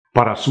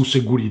Para su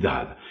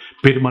seguridad,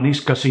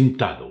 permanezca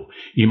sentado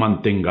y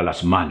mantenga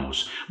las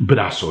manos,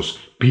 brazos,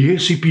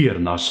 pies y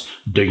piernas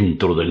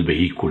dentro del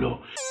vehículo.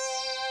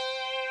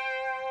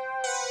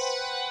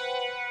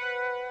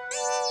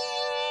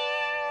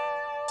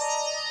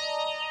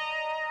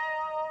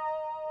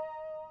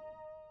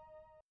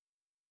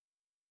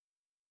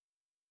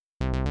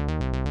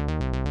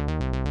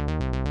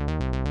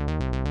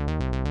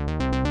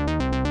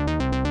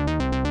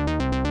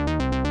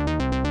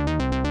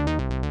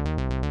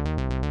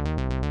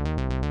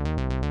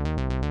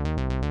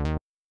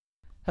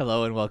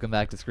 Hello and welcome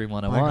back to Scream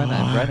 101.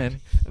 I'm Brennan.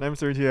 And I'm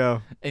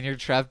Sergio. And you're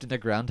trapped in a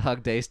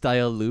Groundhog Day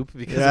style loop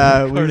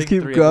because we just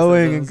keep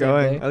going and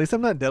going. At least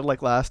I'm not dead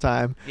like last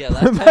time. Yeah,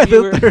 last time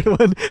you were... third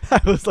one,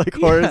 I was like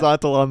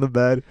horizontal on the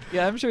bed.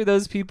 Yeah, I'm sure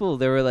those people,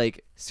 they were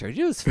like,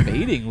 Sergio's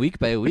fading week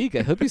by week.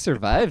 I hope he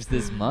survives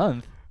this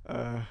month.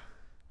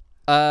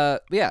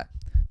 Yeah,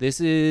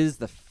 this is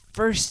the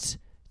first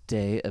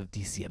day of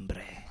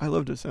Diciembre. I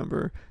love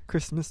December.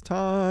 Christmas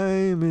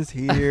time is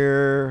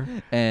here.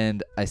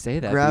 And I say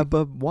that. Grab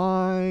a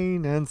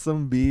wine and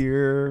some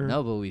beer.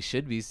 No, but we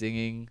should be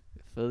singing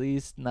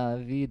Feliz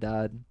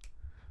Navidad.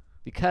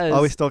 Because...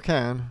 Oh, we still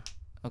can.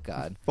 Oh,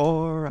 God.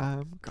 Before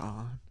I'm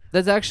gone.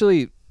 That's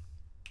actually...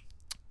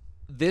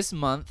 This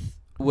month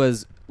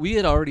was... We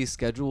had already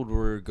scheduled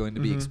we're going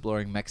to be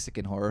exploring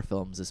Mexican horror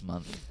films this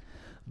month.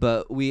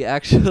 But we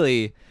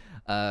actually...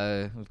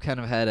 we've kind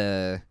of had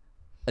a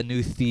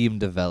new theme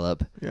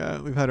develop. Yeah,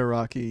 we've had a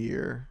rocky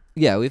year.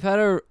 Yeah, we've had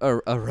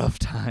a rough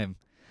time.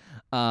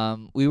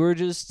 We were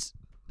just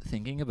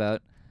thinking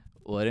about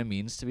what it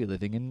means to be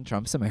living in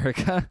Trump's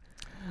America.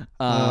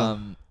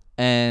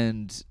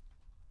 And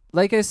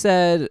like I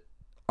said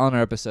on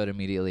our episode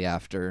immediately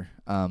after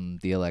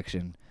the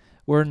election,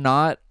 we're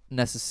not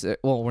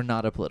we're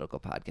not a political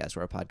podcast.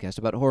 We're a podcast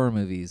about horror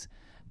movies.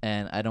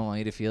 And I don't want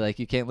you to feel like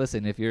you can't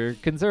listen if you're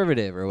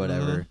conservative or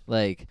whatever.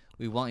 Like,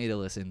 we want you to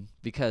listen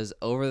because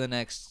over the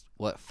next,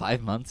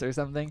 5 months or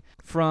something?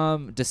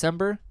 From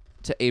December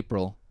to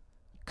April,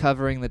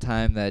 covering the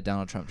time that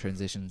Donald Trump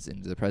transitions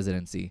into the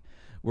presidency,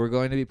 we're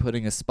going to be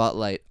putting a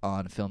spotlight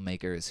on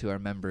filmmakers who are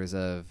members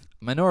of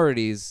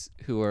minorities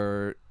who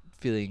are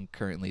feeling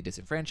currently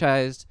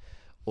disenfranchised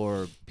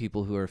or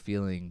people who are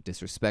feeling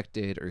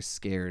disrespected or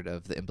scared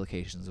of the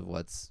implications of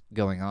what's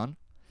going on.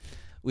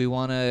 We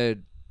want to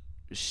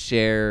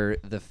share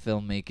the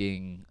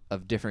filmmaking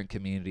of different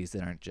communities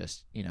that aren't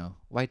just,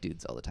 white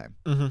dudes all the time.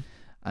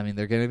 I mean,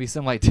 there are going to be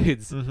some white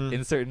dudes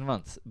in certain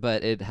months,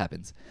 but it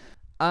happens.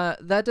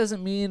 That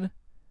doesn't mean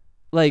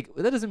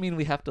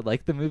we have to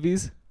like the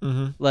movies.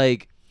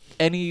 Like,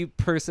 any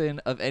person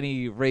of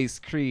any race,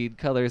 creed,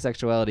 color,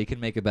 sexuality can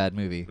make a bad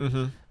movie.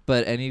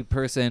 But any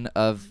person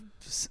of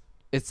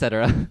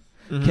etc.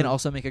 can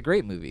also make a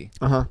great movie.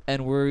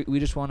 And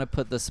we just want to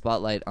put the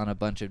spotlight on a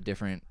bunch of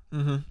different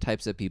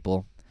types of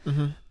people.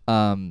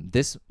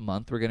 This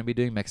month we're going to be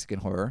doing Mexican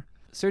horror.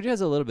 Sergio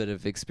has a little bit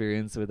of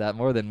experience with that,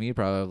 more than me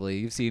probably.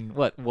 You've seen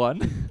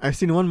one? I've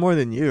seen one more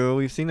than you.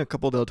 We've seen a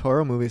couple Del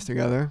Toro movies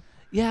together.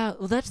 Yeah,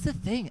 well, that's the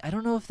thing. I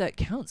don't know if that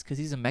counts because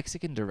he's a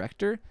Mexican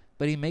director,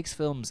 but he makes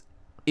films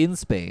in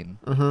Spain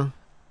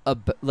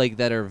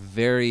that are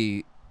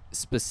very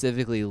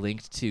specifically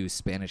linked to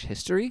Spanish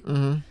history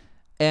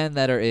and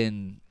that are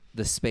in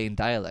the Spain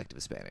dialect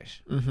of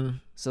Spanish.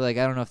 So I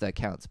don't know if that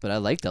counts, but I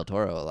like Del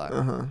Toro a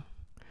lot.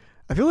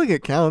 I feel like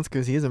it counts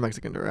because he is a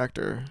Mexican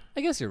director.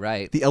 I guess you're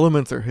right. The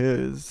elements are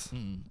his.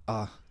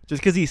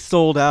 Just because he's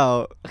sold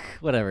out.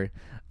 Whatever.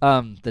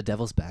 The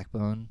Devil's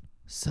Backbone.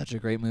 Such a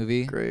great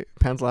movie. Great.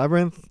 Pan's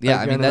Labyrinth.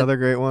 Yeah, Again, another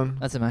great one.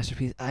 That's a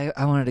masterpiece. I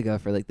wanted to go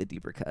for the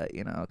deeper cut,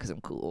 because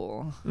I'm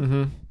cool.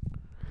 The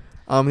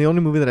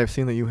only movie that I've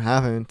seen that you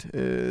haven't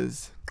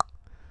is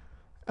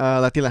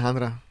La Tía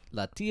Alejandra.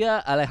 La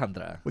Tía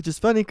Alejandra. Which is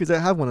funny because I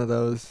have one of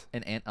those.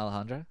 An Aunt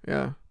Alejandra?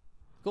 Yeah.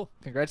 Cool.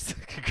 Congrats.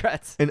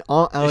 And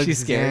Aunt Alexandra. Is she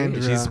scary?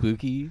 Is she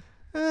spooky?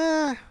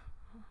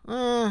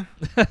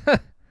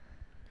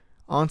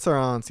 Aunts are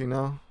aunts,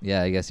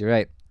 Yeah, I guess you're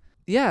right.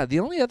 Yeah,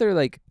 the only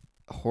other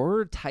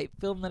horror type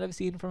film that I've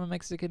seen from a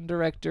Mexican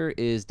director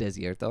is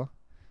Desierto,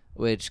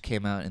 which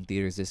came out in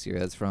theaters this year.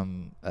 That's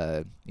from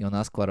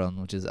Jonas Cuarón,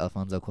 which is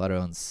Alfonso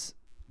Cuarón's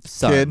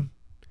son. Kid.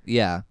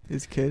 Yeah.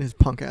 His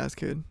punk ass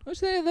kid.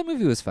 Which that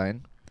movie was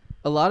fine.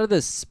 A lot of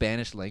the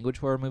Spanish language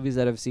horror movies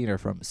that I've seen are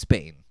from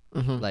Spain.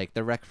 Like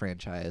the Rec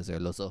franchise or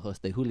Los Ojos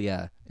de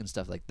Julia and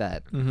stuff like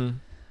that.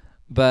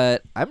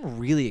 But I'm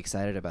really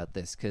excited about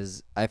this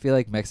because I feel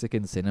like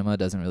Mexican cinema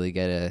doesn't really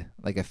get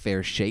a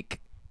fair shake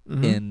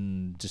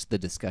in just the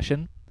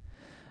discussion.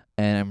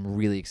 And I'm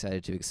really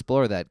excited to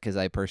explore that because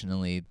I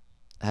personally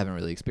haven't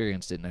really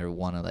experienced it and I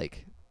want to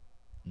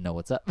know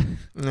what's up.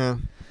 Yeah.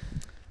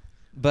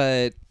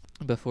 But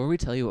before we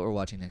tell you what we're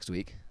watching next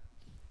week,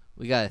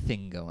 we got a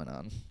thing going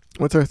on.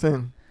 What's our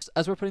thing?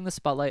 As we're putting the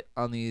spotlight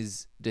on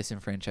these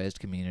disenfranchised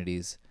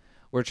communities,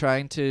 we're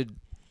trying to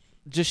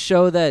just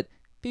show that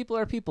people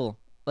are people.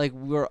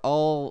 We're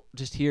all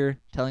just here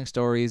telling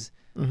stories,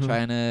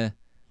 trying to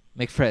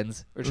make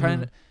friends.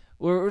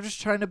 We're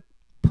just trying to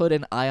put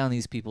an eye on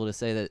these people to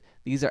say that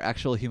these are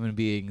actual human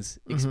beings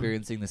Mhm.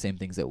 experiencing the same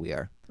things that we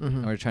are. Mhm.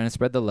 And we're trying to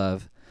spread the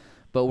love,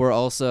 but we're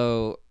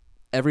also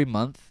every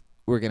month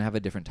we're going to have a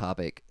different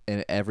topic,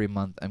 and every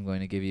month I'm going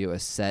to give you a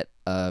set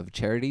of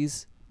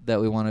charities that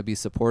we want to be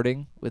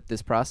supporting with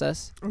this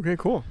process. Okay,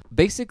 cool.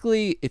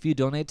 Basically, if you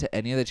donate to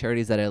any of the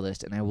charities that I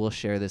list, and I will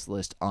share this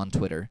list on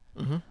Twitter,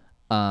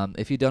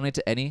 if you donate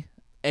to any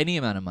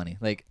amount of money,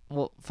 like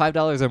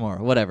 $5 or more,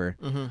 whatever,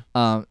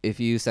 if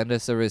you send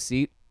us a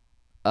receipt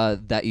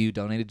that you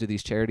donated to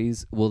these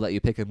charities, we'll let you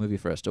pick a movie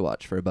for us to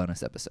watch for a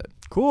bonus episode.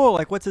 Cool.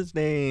 Like, what's his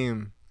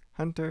name?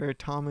 Hunter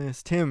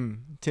Thomas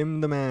Tim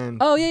the man.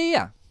 Oh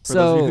yeah. For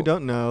those of you who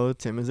don't know,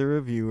 Tim is a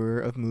reviewer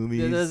of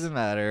movies. It doesn't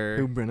matter.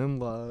 Who Brennan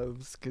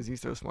loves because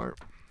he's so smart.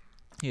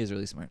 He is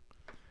really smart,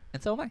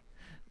 and so am I.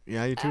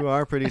 Yeah, you two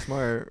are pretty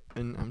smart,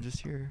 and I'm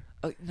just here.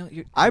 Oh no,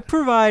 I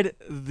provide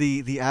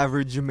the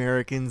average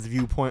American's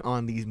viewpoint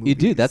on these movies. you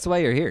do. That's why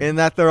you're here. and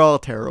that they're all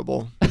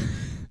terrible.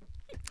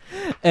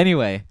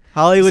 Anyway,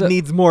 Hollywood So-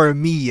 needs more of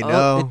me, you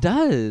know. it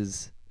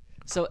does.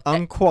 So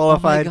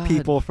Unqualified God.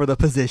 people for the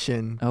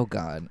position. Oh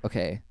God.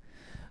 Okay.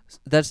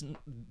 That's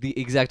the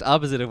exact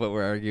opposite of what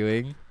we're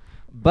arguing.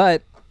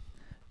 But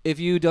if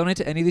you donate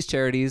to any of these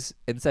charities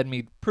and send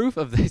me proof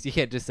of this, you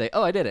can't just say,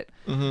 "Oh, I did it."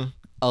 Mm-hmm.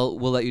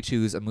 We'll let you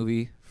choose a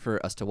movie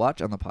for us to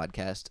watch on the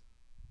podcast.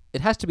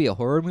 It has to be a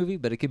horror movie,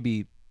 but it can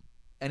be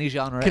any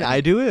genre. Can I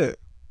do it?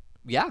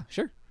 Yeah,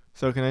 sure.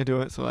 So can I do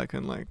it so I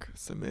can like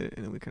submit it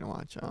and then we can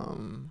watch?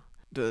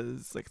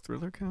 Does like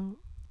Thriller count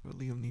with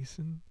Liam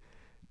Neeson?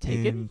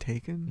 Taken?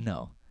 Taken?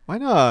 No, Why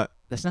not?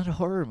 that's not a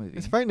horror movie.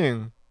 It's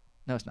frightening.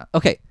 No, it's not.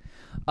 Okay.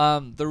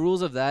 The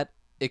rules of that,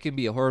 it can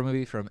be a horror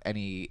movie from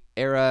any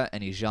era,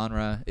 any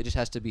genre. It just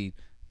has to be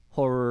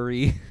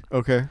horror-y.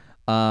 Okay.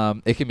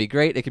 It can be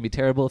great. It can be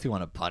terrible if you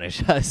want to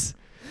punish us.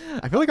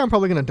 I feel like I'm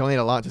probably gonna donate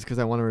a lot just because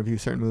I want to review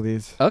certain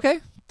movies. Okay,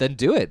 then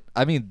do it.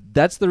 I mean,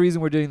 that's the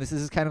reason we're doing this. This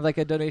is kind of like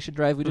a donation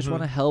drive. We just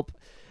want to help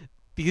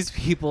these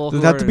people. Does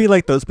who it have to are- be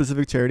like those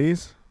specific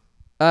charities?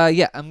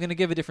 Yeah, I'm gonna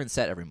give a different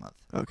set every month.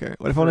 Okay.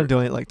 What if I want to For-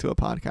 donate like to a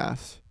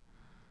podcast?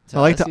 To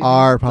I like us, to you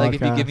our mean? Like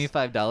if you give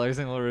podcast. me $5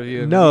 and we'll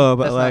review. No,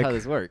 but that's like- not how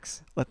this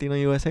works. Latino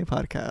USA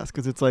podcast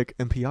because it's like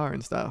NPR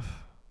and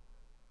stuff.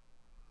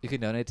 You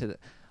can donate to the.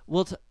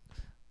 Well,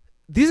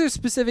 these are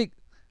specific.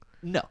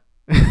 No,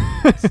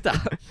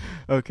 stop.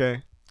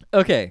 Okay.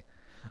 Okay,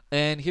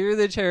 and here are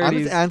the I'm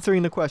charities. just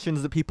answering the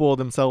questions that people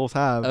themselves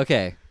have.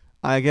 Okay,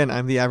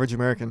 I'm the average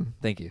American.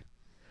 thank you.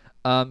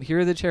 Here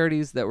are the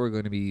charities that we're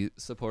going to be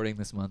supporting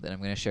this month, and I'm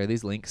going to share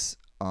these links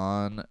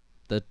on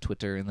the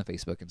Twitter and the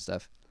Facebook and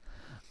stuff.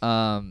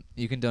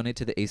 You can donate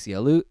to the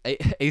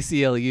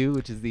ACLU,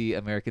 which is the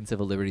American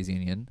Civil Liberties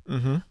Union.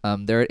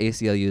 Mm-hmm. They're at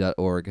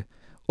aclu.org.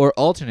 Or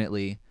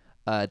alternately,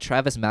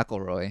 Travis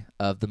McElroy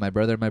of the My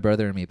Brother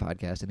and Me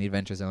podcast and the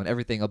Adventure Zone,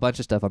 everything, a bunch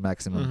of stuff on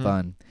Maximum Mhm.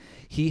 Fun.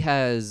 He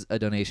has a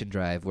donation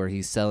drive where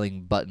he's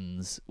selling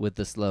buttons with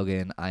the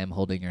slogan, "I am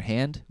holding your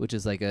hand," which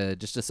is like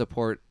just a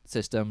support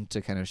system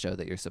to kind of show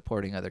that you're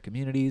supporting other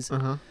communities.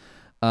 Uh-huh.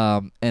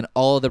 And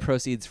all of the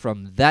proceeds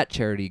from that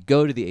charity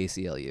go to the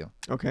ACLU.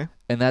 Okay.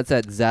 And that's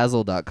at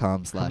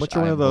zazzle.com/I much are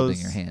one am of holding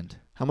those? your hand.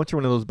 How much are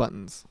one of those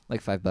buttons?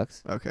 Like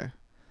 $5. Okay.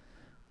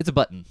 It's a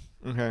button.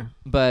 Okay.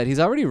 But he's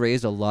already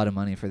raised a lot of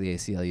money for the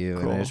ACLU, and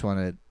I Cool. just want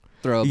to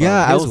throw.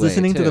 Yeah, I was way,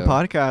 listening to the too.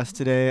 podcast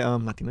today,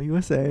 Latino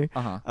USA,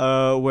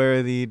 Uh-huh.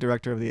 where the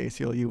director of the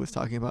ACLU was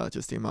talking about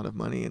just the amount of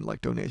money and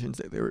like donations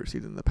that they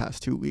received in the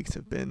past 2 weeks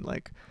have been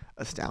like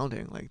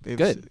astounding. Like they've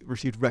Good.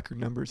 received record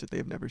numbers that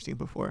they've never seen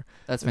before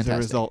That's as a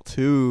fantastic. result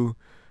to,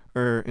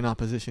 or in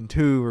opposition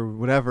to, or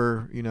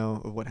whatever,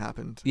 of what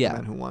happened. Yeah. The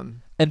man who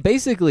won. And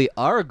basically,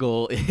 our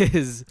goal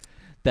is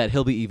that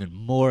he'll be even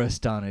more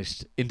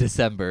astonished in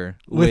December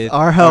With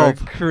our help.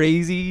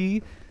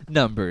 crazy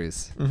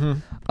numbers.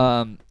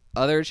 Mm-hmm.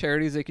 Other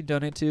charities they can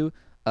donate to.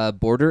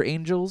 Border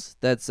Angels.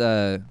 That's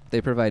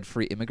they provide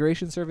free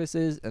immigration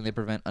services and they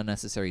prevent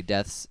unnecessary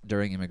deaths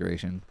during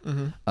immigration.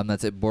 Mm-hmm.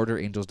 That's at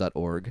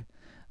borderangels.org.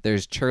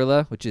 There's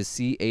CHIRLA, which is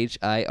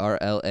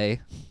CHIRLA,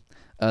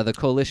 the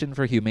Coalition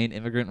for Humane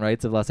Immigrant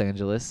Rights of Los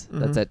Angeles.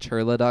 That's Mhm. at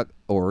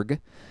chirla.org.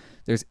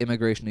 There's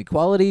Immigration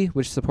Equality,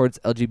 which supports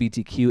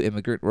LGBTQ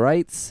immigrant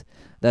rights.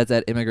 That's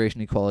at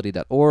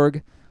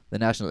immigrationequality.org. The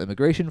National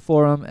Immigration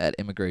Forum at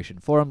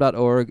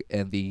immigrationforum.org,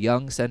 and the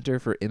Young Center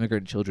for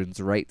Immigrant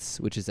Children's Rights,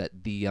 which is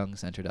at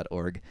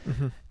theyoungcenter.org.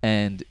 Mm-hmm.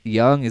 And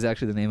Young is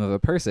actually the name of a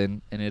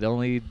person, and it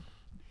only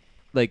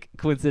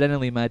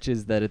coincidentally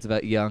matches that it's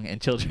about young and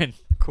children.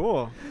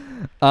 Cool.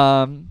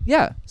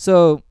 Yeah.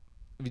 So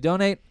if you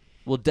donate,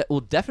 we'll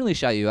definitely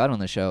shout you out on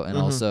the show, and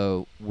Mhm.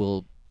 also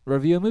we'll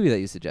review a movie that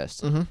you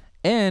suggest. Mm-hmm.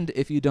 And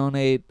if you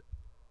donate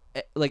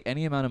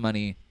any amount of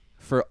money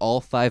for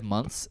all 5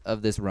 months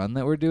of this run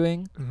that we're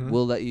doing, Mhm.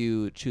 we'll let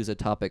you choose a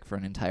topic for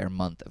an entire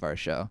month of our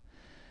show.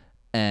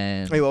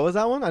 And Wait, what was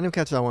that one? I didn't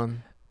catch that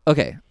one.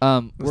 okay, I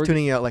was we're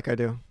tuning you out like I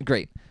do.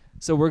 great.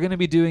 So we're going to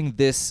be doing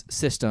this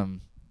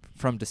system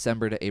from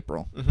December to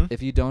April. Mm-hmm.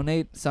 If you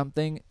donate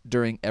something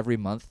during every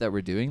month that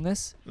we're doing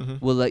this, Mm-hmm.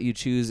 we'll let you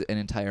choose an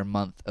entire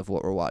month of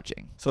what we're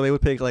watching. So they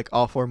would pick like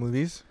all 4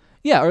 movies.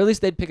 Yeah, or at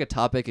least they'd pick a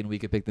topic and we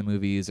could pick the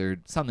movies or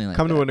something like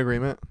Come that. to an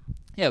agreement.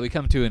 Yeah, we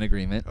come to an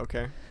agreement.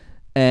 Okay.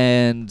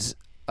 And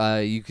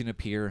you can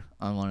appear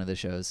on one of the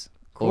shows.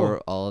 Cool. Or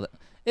all of that.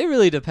 It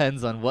really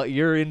depends on what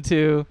you're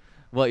into,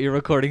 what your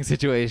recording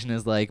situation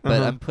is like,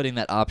 but I'm putting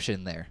that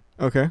option there.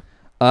 Okay.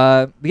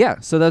 Yeah,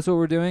 so that's what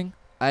we're doing.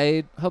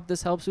 I hope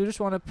this helps. We just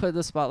want to put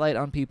the spotlight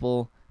on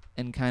people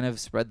and kind of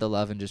spread the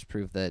love and just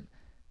prove that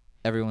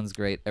everyone's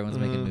great, everyone's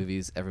making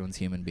movies, everyone's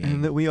human being.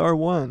 And that we are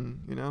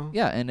one, you know?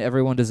 Yeah, and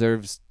everyone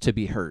deserves to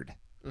be heard.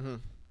 Mm-hmm.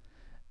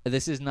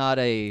 This is not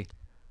a...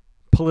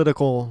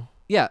 Political...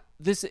 Yeah,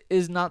 this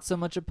is not so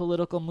much a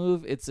political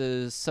move. It's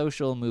a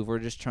social move. We're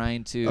just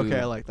trying to Okay,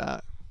 I like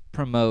that.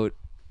 promote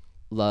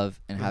love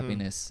and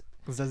happiness.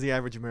 Because as the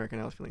average American,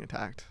 I was feeling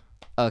attacked.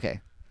 Okay.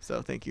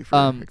 So thank you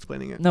for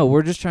explaining it. No,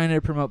 we're just trying to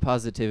promote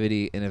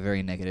positivity in a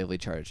very negatively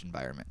charged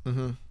environment.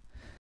 Mm-hmm.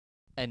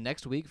 And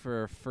next week,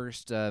 for our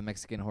first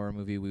Mexican horror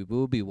movie, we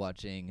will be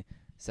watching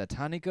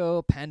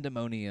Satanico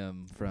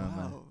Pandemonium from...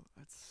 Wow,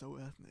 that's so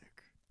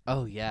ethnic.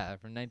 Oh, yeah,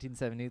 from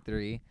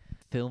 1973.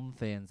 Film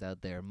fans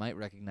out there might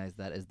recognize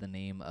that as the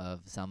name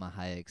of Salma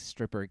Hayek's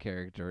stripper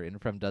character in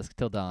From Dusk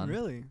Till Dawn.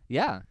 Really?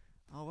 Yeah.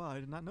 Oh, wow, I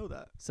did not know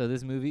that. So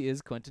this movie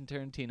is Quentin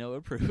Tarantino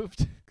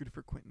approved. Good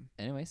for Quentin.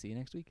 Anyway, see you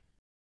next week.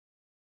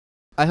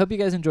 I hope you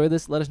guys enjoyed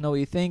this. Let us know what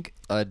you think.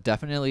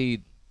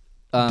 Definitely...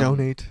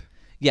 Donate.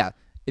 Yeah.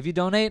 If you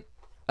donate,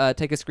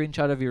 take a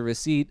screenshot of your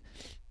receipt.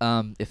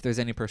 If there's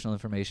any personal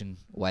information,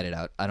 white it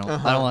out. I don't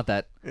want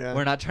that. Yeah.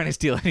 We're not trying to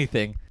steal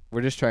anything.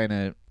 We're just trying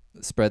to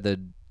spread the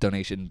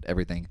donation,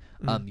 everything.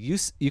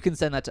 You can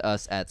send that to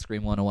us at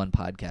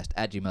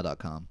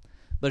scream101podcast@gmail.com.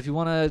 But if you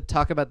want to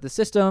talk about the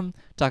system,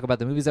 talk about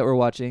the movies that we're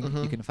watching,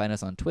 you can find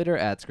us on Twitter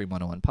at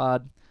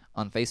scream101pod,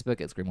 on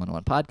Facebook at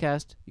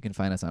scream101podcast. You can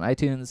find us on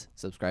iTunes.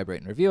 Subscribe, rate,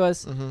 and review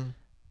us.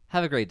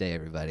 Have a great day,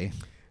 everybody.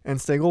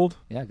 And stay gold.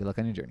 Yeah, good luck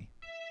on your journey.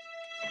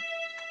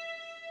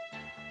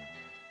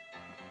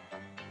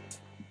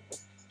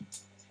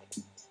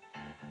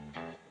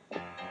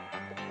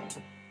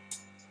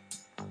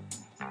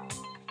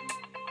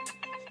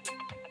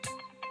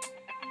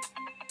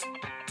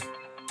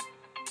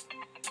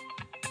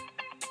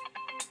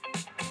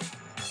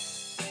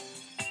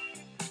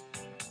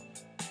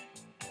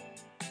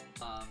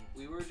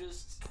 We were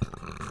just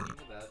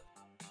thinking about,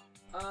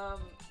 the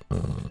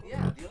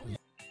only...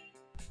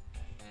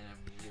 And I'm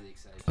really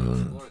excited to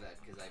explore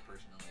that because I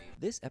personally...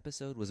 This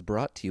episode was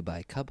brought to you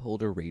by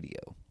Cupholder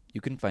Radio.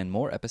 You can find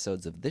more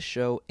episodes of this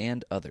show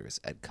and others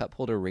at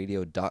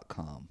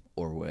cupholderradio.com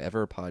or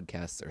wherever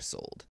podcasts are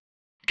sold.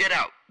 Get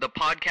out! The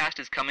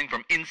podcast is coming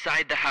from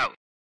inside the house.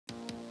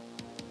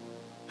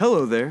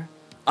 Hello there.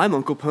 I'm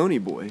Uncle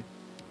Ponyboy.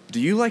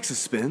 Do you like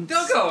suspense?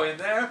 Don't go in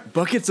there!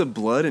 Buckets of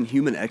blood and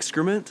human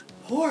excrement?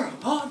 Pour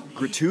upon me!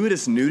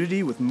 Gratuitous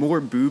nudity with more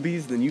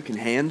boobies than you can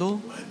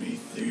handle? Let me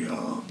see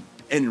 'em.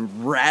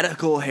 And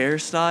radical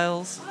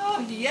hairstyles? Oh,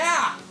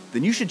 yeah!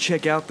 Then you should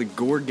check out the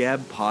Gore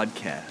Gab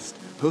podcast,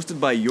 hosted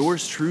by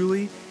yours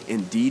truly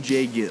and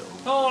DJ Gill.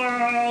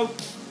 Hello!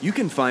 You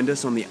can find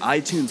us on the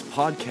iTunes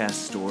podcast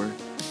store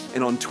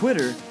and on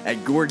Twitter at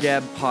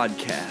GoreGab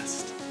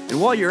Podcast. And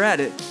while you're at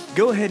it,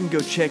 go ahead and go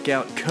check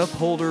out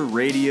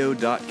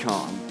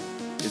cupholderradio.com.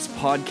 It's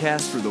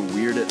podcast for the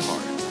weird at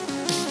heart.